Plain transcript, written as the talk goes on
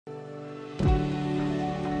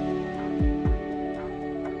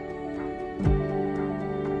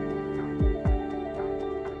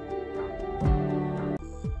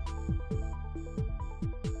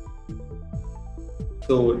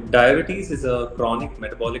So diabetes is a chronic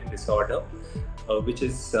metabolic disorder which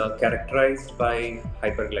is characterized by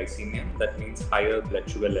hyperglycemia, that means higher blood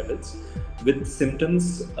sugar levels, with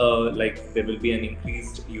symptoms like there will be an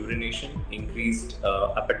increased urination, increased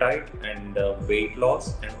appetite and weight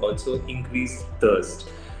loss, and also increased thirst.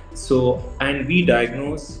 So, and we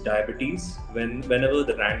diagnose diabetes whenever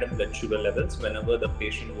the random blood sugar levels, whenever the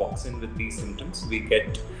patient walks in with these symptoms, we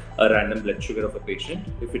get a random blood sugar of a patient.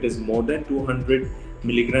 If it is more than 200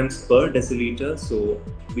 milligrams per deciliter, so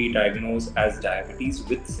we diagnose as diabetes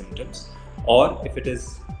with symptoms. Or if it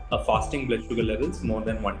is a fasting blood sugar levels more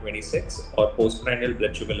than 126, or postprandial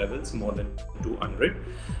blood sugar levels more than 200,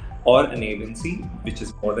 or an A1C which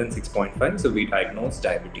is more than 6.5, so we diagnose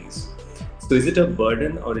diabetes. So is it a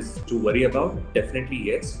burden or is it to worry about? Definitely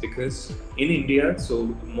yes, because in India, so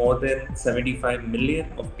more than 75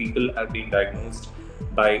 million of people have been diagnosed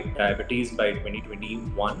by diabetes by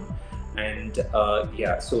 2021. And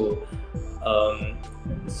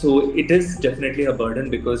so it is definitely a burden,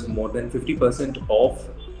 because more than 50% of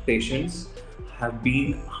patients have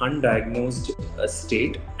been undiagnosed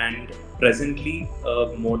state, and presently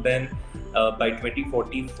more than by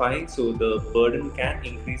 2045, so the burden can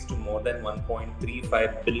increase to more than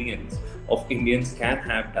 1.35 billion of Indians can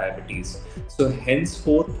have diabetes. So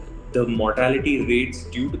henceforth, the mortality rates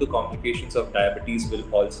due to the complications of diabetes will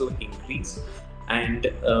also increase, and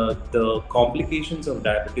the complications of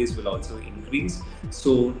diabetes will also increase.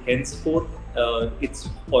 So henceforth, it's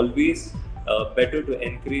always better to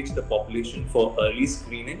encourage the population for early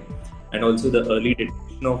screening, and also the early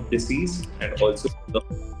detection of disease, and also the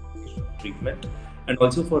treatment, and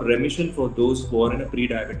also for remission for those who are in a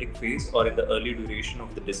pre-diabetic phase or in the early duration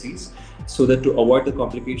of the disease, so that to avoid the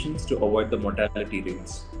complications, to avoid the mortality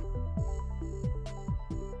rates.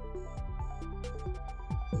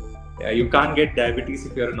 Yeah, you can't get diabetes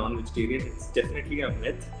if you're a non-vegetarian. It's definitely a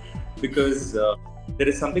myth, because there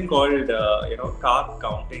is something called carb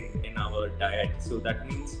counting in our diet. So that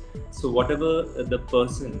means, so whatever the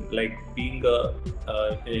person, like being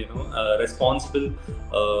a responsible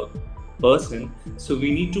person, so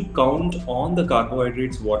we need to count on the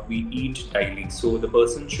carbohydrates what we eat daily. So the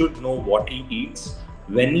person should know what he eats,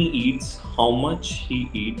 when he eats, how much he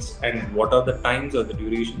eats, and what are the times or the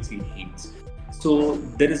durations he eats. So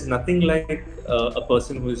there is nothing like a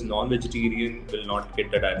person who is non-vegetarian will not get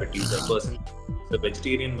the diabetes. A person who is a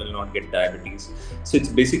vegetarian will not get diabetes. So it's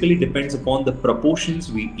basically depends upon the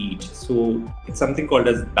proportions we eat. So it's something called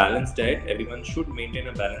as balanced diet. Everyone should maintain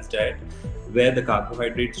a balanced diet where the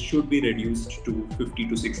carbohydrates should be reduced to 50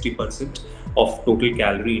 to 60% of total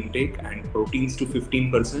calorie intake, and proteins to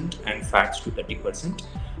 15%, and fats to 30%.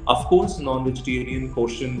 Of course, non-vegetarian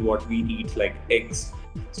portion, what we eat like eggs,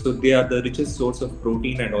 so they are the richest source of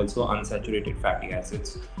protein and also unsaturated fatty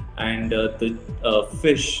acids. And the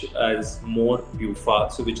fish is more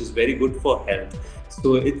buffa, so which is very good for health.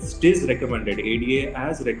 So it is recommended, ADA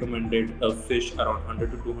has recommended a fish around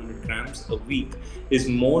 100 to 200 grams a week is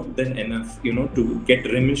more than enough, to get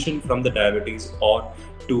remission from the diabetes or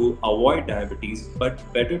to avoid diabetes. But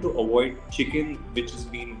better to avoid chicken, which is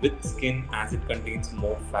been with skin, as it contains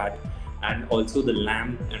more fat, and also the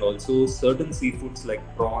lamb, and also certain seafoods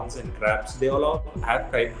like prawns and crabs. They all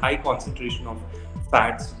have high concentration of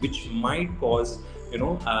fats, which might cause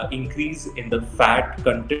increase in the fat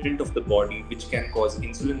content of the body, which can cause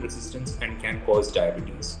insulin resistance and can cause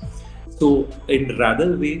diabetes. So in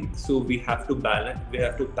rather way, so we have to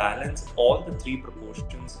balance all the three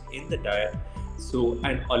proportions in the diet. So,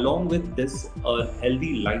 and along with this, a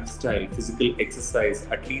healthy lifestyle, physical exercise,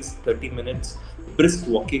 at least 30 minutes brisk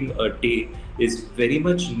walking a day is very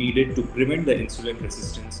much needed to prevent the insulin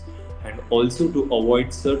resistance, and also to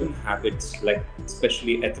avoid certain habits like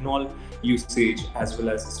especially ethanol usage as well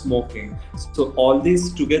as smoking. So all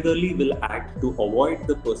these togetherly will act to avoid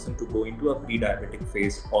the person to go into a pre-diabetic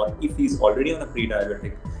phase, or if he's already on a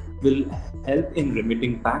pre-diabetic, will help in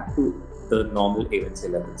remitting back to the normal A1C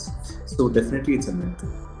levels. So definitely it's a myth.